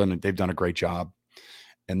tremendous. They've done a great job.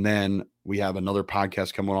 And then we have another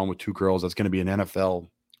podcast coming on with two girls. That's going to be an NFL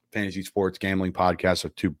fantasy sports gambling podcast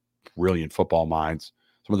of two brilliant football minds.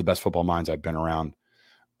 Some of the best football minds I've been around.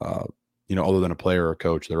 Other than a player or a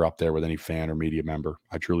coach, they're up there with any fan or media member.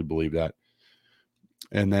 I truly believe that.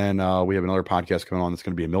 And then we have another podcast coming on that's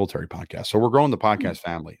going to be a military podcast. So we're growing the podcast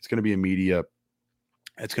family. It's going to be a media.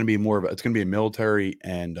 It's going to be it's going to be a military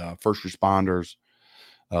and first responders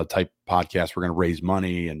type podcast. We're going to raise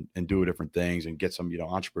money and do different things and get some,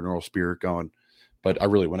 entrepreneurial spirit going. But I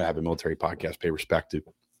really want to have a military podcast, pay respect to,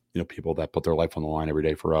 people that put their life on the line every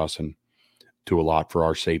day for us and do a lot for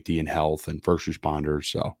our safety and health and first responders.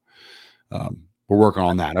 So we're working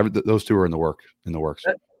on that. Those two are in the works.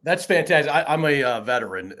 That's fantastic. I'm a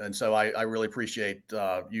veteran, and so I really appreciate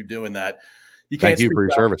you doing that. Thank you for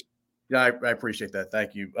your service. Yeah, I appreciate that.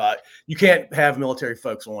 Thank you. You can't have military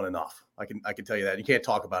folks on enough. I can tell you that. You can't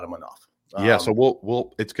talk about them enough. Yeah. So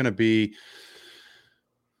we'll it's going to be.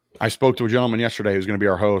 I spoke to a gentleman yesterday who's going to be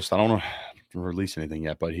our host. I don't know to release anything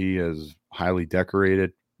yet, but he is highly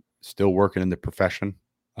decorated, still working in the profession,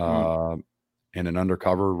 in an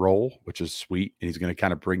undercover role, which is sweet. And he's going to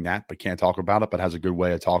kind of bring that, but can't talk about it, but has a good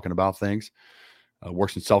way of talking about things.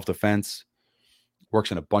 Works in self-defense,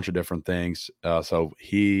 works in a bunch of different things. So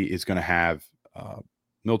he is going to have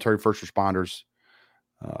military first responders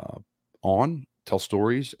on, tell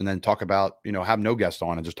stories, and then talk about, have no guest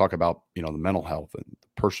on and just talk about, the mental health and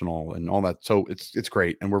personal and all that. So it's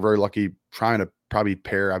great. And we're very lucky trying to probably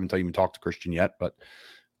pair. I haven't even talked to Christian yet, but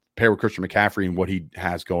pair with Christian McCaffrey and what he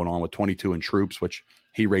has going on with 22 and Troops, which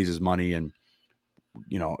he raises money and,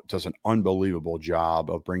 does an unbelievable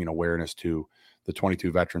job of bringing awareness to the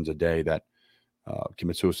 22 veterans a day that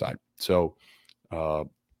commit suicide. So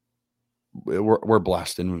we're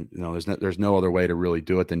blessed, and there's no other way to really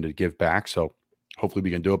do it than to give back. So hopefully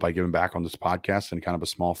we can do it by giving back on this podcast in kind of a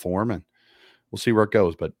small form, and we'll see where it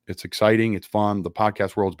goes. But it's exciting, it's fun. The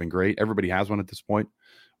podcast world's been great. Everybody has one at this point,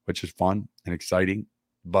 which is fun and exciting.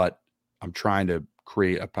 But I'm trying to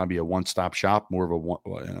create probably a one-stop shop, more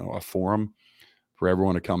of a forum for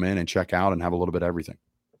everyone to come in and check out and have a little bit of everything.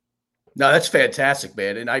 No, that's fantastic,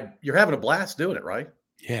 man. And you're having a blast doing it, right?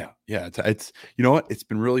 Yeah. It's you know what? It's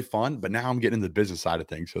been really fun, but now I'm getting into the business side of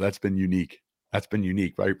things. So that's been unique.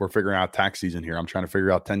 Right? We're figuring out tax season here. I'm trying to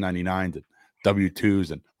figure out 1099s and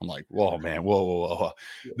W-2s. And I'm like, whoa, man, whoa.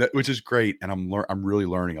 Which is great. And I'm really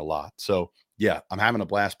learning a lot. So yeah, I'm having a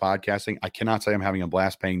blast podcasting. I cannot say I'm having a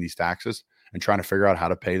blast paying these taxes and trying to figure out how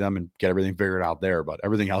to pay them and get everything figured out there. But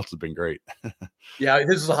everything else has been great. Yeah,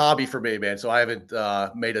 this is a hobby for me, man. So I haven't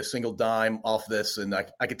made a single dime off this. And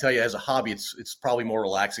I can tell you as a hobby, it's probably more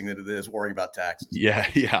relaxing than it is worrying about taxes. Yeah.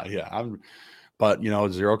 But,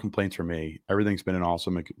 zero complaints from me. Everything's been an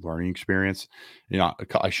awesome learning experience.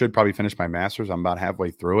 I should probably finish my master's. I'm about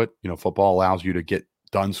halfway through it. Football allows you to get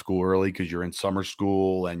done school early because you're in summer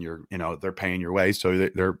school and they're paying your way. So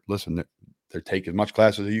they're taking as much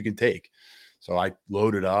classes as you can take. So I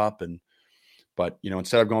loaded up but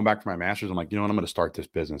instead of going back for my master's, I'm like, I'm going to start this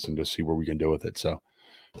business and just see where we can do with it. So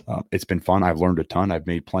it's been fun. I've learned a ton. I've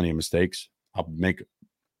made plenty of mistakes. I'll make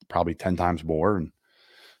probably 10 times more. And,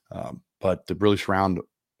 but to really surround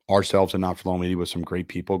ourselves and Not For Long Media with some great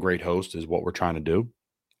people, great hosts is what we're trying to do,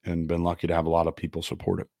 and been lucky to have a lot of people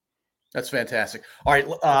support it. That's fantastic. All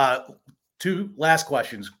right. Two last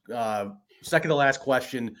questions. Second to last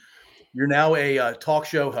question. You're now a talk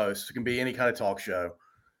show host. It can be any kind of talk show.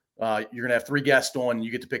 You're going to have 3 guests on, and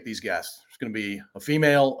you get to pick these guests. It's going to be a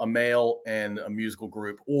female, a male, and a musical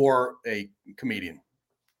group or a comedian.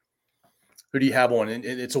 Who do you have on? And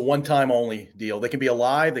it's a one-time only deal. They can be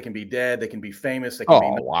alive. They can be dead. They can be famous. They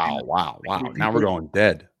can be wow. Now we're going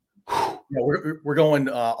dead. Yeah, we're going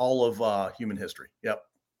all of human history. Yep.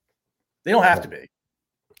 They don't have to be.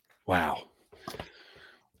 Wow.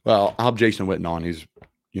 Well, I'll have Jason Witten on. He's,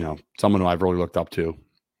 someone who I've really looked up to.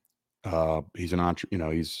 He's an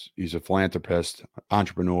he's a philanthropist,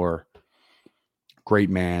 entrepreneur, great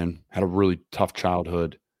man, had a really tough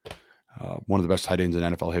childhood. One of the best tight ends in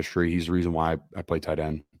NFL history. He's the reason why I play tight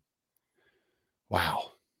end.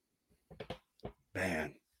 Wow.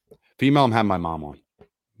 Man. Female, I'm having my mom on.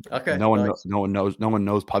 Okay. No one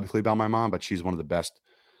knows publicly about my mom, but she's one of the best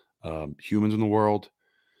humans in the world.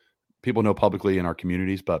 People know publicly in our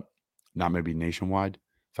communities, but not maybe nationwide.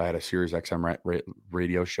 If I had a Sirius XM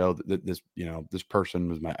radio show, this person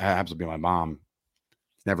was happens to be my mom.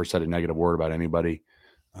 Never said a negative word about anybody.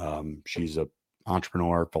 She's a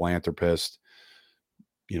entrepreneur, philanthropist,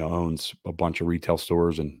 owns a bunch of retail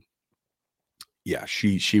stores, and yeah,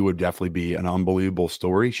 she would definitely be an unbelievable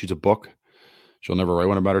story. She's a book. She'll never write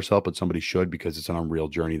one about herself, but somebody should, because it's an unreal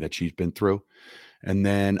journey that she's been through. And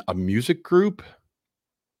then a music group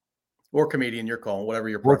or comedian, you're calling, whatever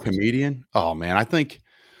your or preference is. comedian. Oh man, I think,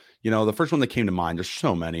 the first one that came to mind, there's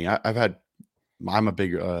so many. I'm a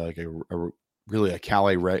big, really a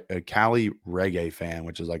Cali reggae fan,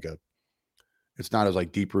 which is it's not as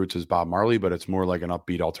like deep roots as Bob Marley, but it's more like an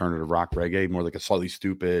upbeat alternative rock reggae, more like a Slightly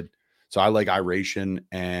Stoopid. So I like Iration,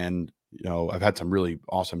 and I've had some really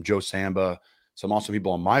awesome Joe Samba, some awesome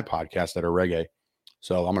people on my podcast that are reggae.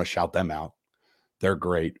 So I'm going to shout them out. They're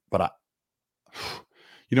great. But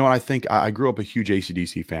I think I grew up a huge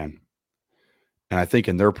AC/DC fan. And I think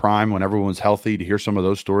in their prime, when everyone was healthy, to hear some of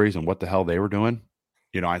those stories and what the hell they were doing,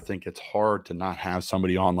 I think it's hard to not have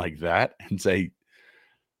somebody on like that and say,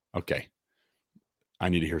 okay, I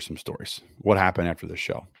need to hear some stories. What happened after this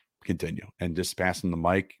show? Continue. And just pass them the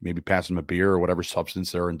mic, maybe pass them a beer or whatever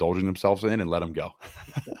substance they're indulging themselves in, and let them go.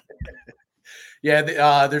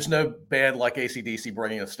 Yeah, there's no band like AC/DC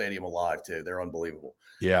bringing a stadium alive, too. They're unbelievable.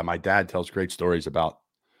 Yeah, my dad tells great stories about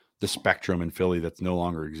the Spectrum in Philly that's no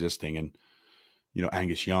longer existing. And,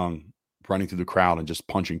 Angus Young running through the crowd and just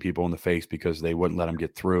punching people in the face because they wouldn't let him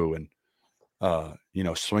get through. And,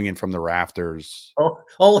 swinging from the rafters. Oh,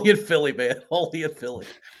 only in Philly, man. Only in Philly.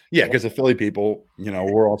 Yeah, because the Philly people,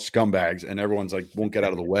 we're all scumbags, and everyone's like, won't get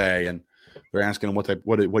out of the way. And they're asking him what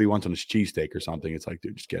do you want on his cheesesteak or something. It's like,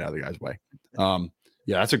 dude, just get out of the guy's way.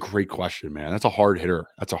 Yeah, that's a great question, man. That's a hard hitter.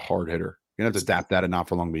 You're going to have to adapt that and Not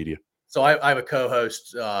for Long Media. So I have a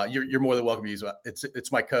co-host. You're more than welcome to use it.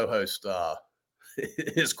 It's my co-host,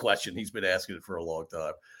 his question. He's been asking it for a long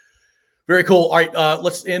time. Very cool. All right,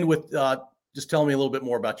 let's end with just tell me a little bit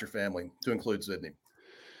more about your family, to include Sydney.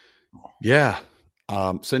 Yeah.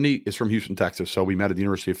 Sydney is from Houston, Texas. So we met at the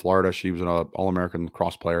University of Florida. She was an All-American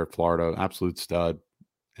lacrosse player at Florida, absolute stud,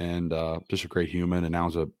 and just a great human. And now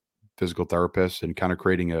is a physical therapist and kind of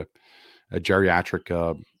creating a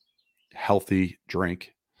geriatric healthy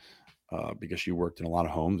drink because she worked in a lot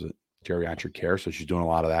of homes at geriatric care. So she's doing a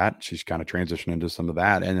lot of that. She's kind of transitioned into some of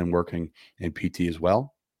that and then working in PT as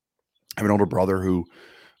well. I have an older brother who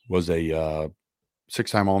was a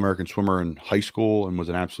 6-time All-American swimmer in high school and was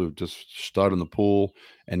an absolute just stud in the pool,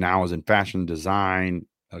 and now is in fashion design,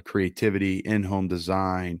 creativity, in-home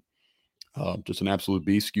design, just an absolute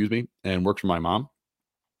beast, and works for my mom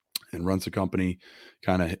and runs the company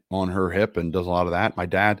kind of on her hip and does a lot of that. My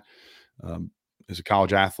dad is a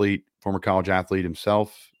college athlete, former college athlete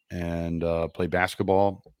himself, and played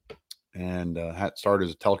basketball and started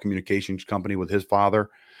as a telecommunications company with his father.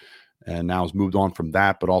 And now has moved on from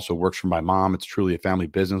that, but also works for my mom. It's truly a family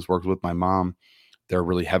business, works with my mom. They're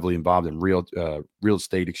really heavily involved in real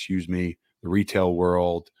estate, the retail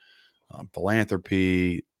world,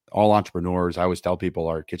 philanthropy, all entrepreneurs. I always tell people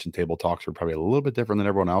our kitchen table talks are probably a little bit different than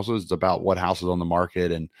everyone else's. It's about what house is on the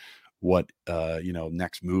market and what,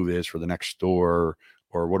 next move is for the next store,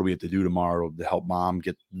 or what do we have to do tomorrow to help mom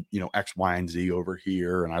get, X, Y, and Z over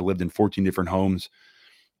here. And I lived in 14 different homes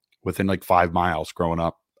within like 5 miles growing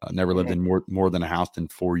up. Never lived in more than a house in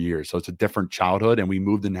 4 years. So it's a different childhood. And we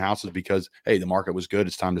moved in houses because, hey, the market was good.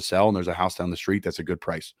 It's time to sell. And there's a house down the street that's a good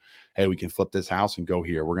price. Hey, we can flip this house and go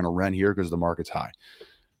here. We're going to rent here because the market's high.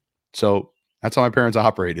 So that's how my parents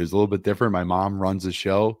operate. It was a little bit different. My mom runs the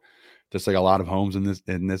show, just like a lot of homes in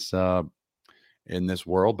this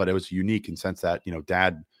world. But it was unique in the sense that,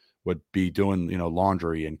 dad would be doing,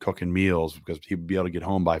 laundry and cooking meals because he would be able to get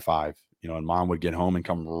home by 5. And mom would get home and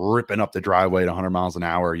come ripping up the driveway at 100 miles an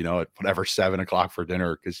hour, at whatever, 7 o'clock for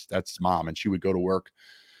dinner, because that's mom. And she would go to work,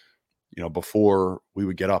 before we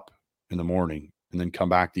would get up in the morning and then come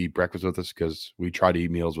back to eat breakfast with us because we try to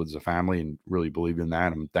eat meals with as a family and really believed in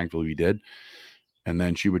that. And thankfully we did. And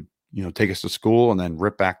then she would, take us to school and then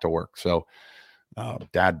rip back to work. So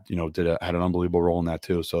dad, had an unbelievable role in that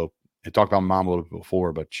too. So I talked about mom a little bit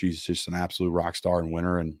before, but she's just an absolute rock star and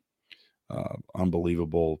winner and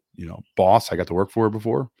unbelievable, boss. I got to work for her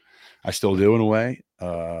before. I still do in a way.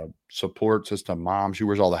 Support system, mom. She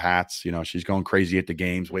wears all the hats. She's going crazy at the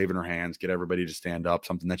games, waving her hands, get everybody to stand up.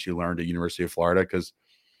 Something that she learned at University of Florida because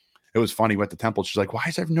it was funny. We went to Temple. She's like, "Why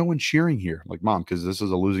is there no one cheering here?" I'm like, "Mom, because this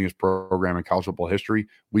is a losingest program in college football history.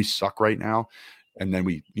 We suck right now." And then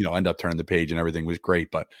we, end up turning the page and everything was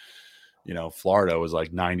great, but. Florida was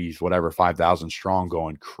like 90s, whatever, 5,000 strong,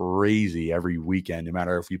 going crazy every weekend, no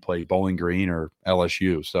matter if we play Bowling Green or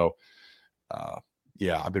LSU. So,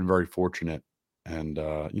 I've been very fortunate and,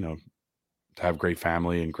 to have great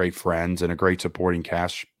family and great friends and a great supporting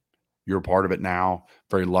cast. You're a part of it now.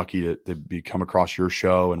 Very lucky to come across your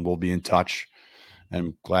show, and we'll be in touch And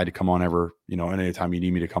I'm glad to come on anytime you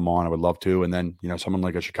need me to come on, I would love to. And then, someone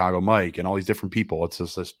like a Chicago Mike and all these different people, it's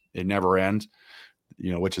just this, it never ends,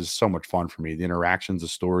 which is so much fun for me. The interactions, the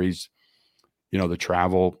stories, the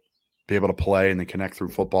travel, be able to play and then connect through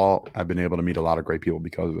football. I've been able to meet a lot of great people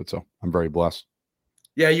because of it. So I'm very blessed.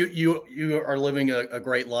 Yeah, you are living a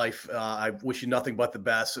great life. I wish you nothing but the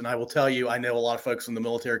best. And I will tell you, I know a lot of folks in the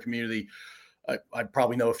military community. I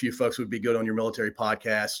probably know a few folks who would be good on your military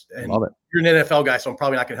podcast. And Love it. You're an NFL guy, so I'm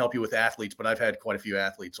probably not going to help you with athletes, but I've had quite a few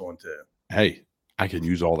athletes on too. Hey, I could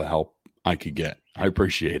use all the help I could get. I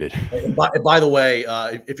appreciate it. And by the way,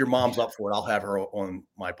 if your mom's up for it, I'll have her on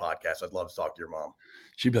my podcast. I'd love to talk to your mom.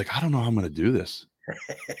 She'd be like, I don't know how I'm going to do this.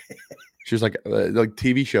 She was like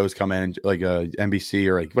TV shows come in, like NBC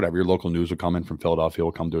or like whatever, your local news will come in from Philadelphia,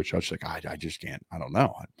 will come to a show. She's like, I just can't. I don't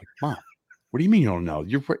know. I'm like, Mom, what do you mean you don't know?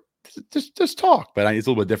 You're just talk. But it's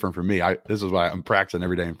a little bit different for me. This is why I'm practicing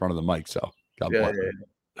every day in front of the mic. So God bless.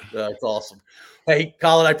 That's awesome. Hey,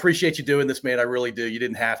 Colin, I appreciate you doing this, man. I really do. You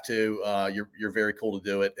didn't have to. You're very cool to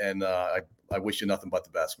do it, and I wish you nothing but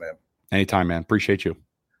the best, man. Anytime, man. Appreciate you.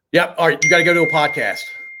 Yeah. All right, you got to go to a podcast.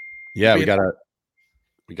 Yeah, we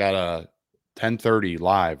got a 10:30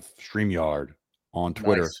 live StreamYard on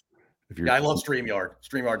Twitter. Nice. I love StreamYard.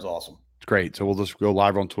 StreamYard's awesome. It's great. So we'll just go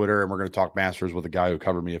live on Twitter, and we're going to talk Masters with a guy who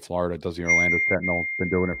covered me at Florida, does the Orlando Sentinel, been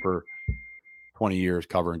doing it for 20 years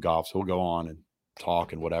covering golf. So we'll go on and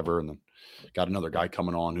talk and whatever. And then got another guy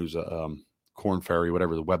coming on who's a Corn Ferry,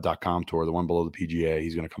 whatever, the web.com tour, the one below the PGA.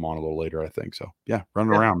 He's going to come on a little later, I think. So yeah,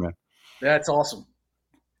 running around, man. That's awesome.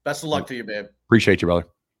 Best of luck to you, man. Appreciate you, brother.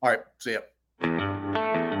 All right. See ya.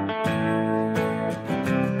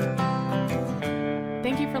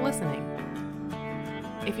 Thank you for listening.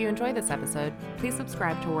 If you enjoyed this episode, please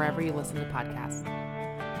subscribe to wherever you listen to podcasts.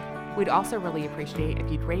 We'd also really appreciate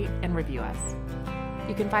if you'd rate and review us.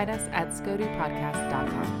 You can find us at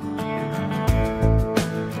scodupodcast.com.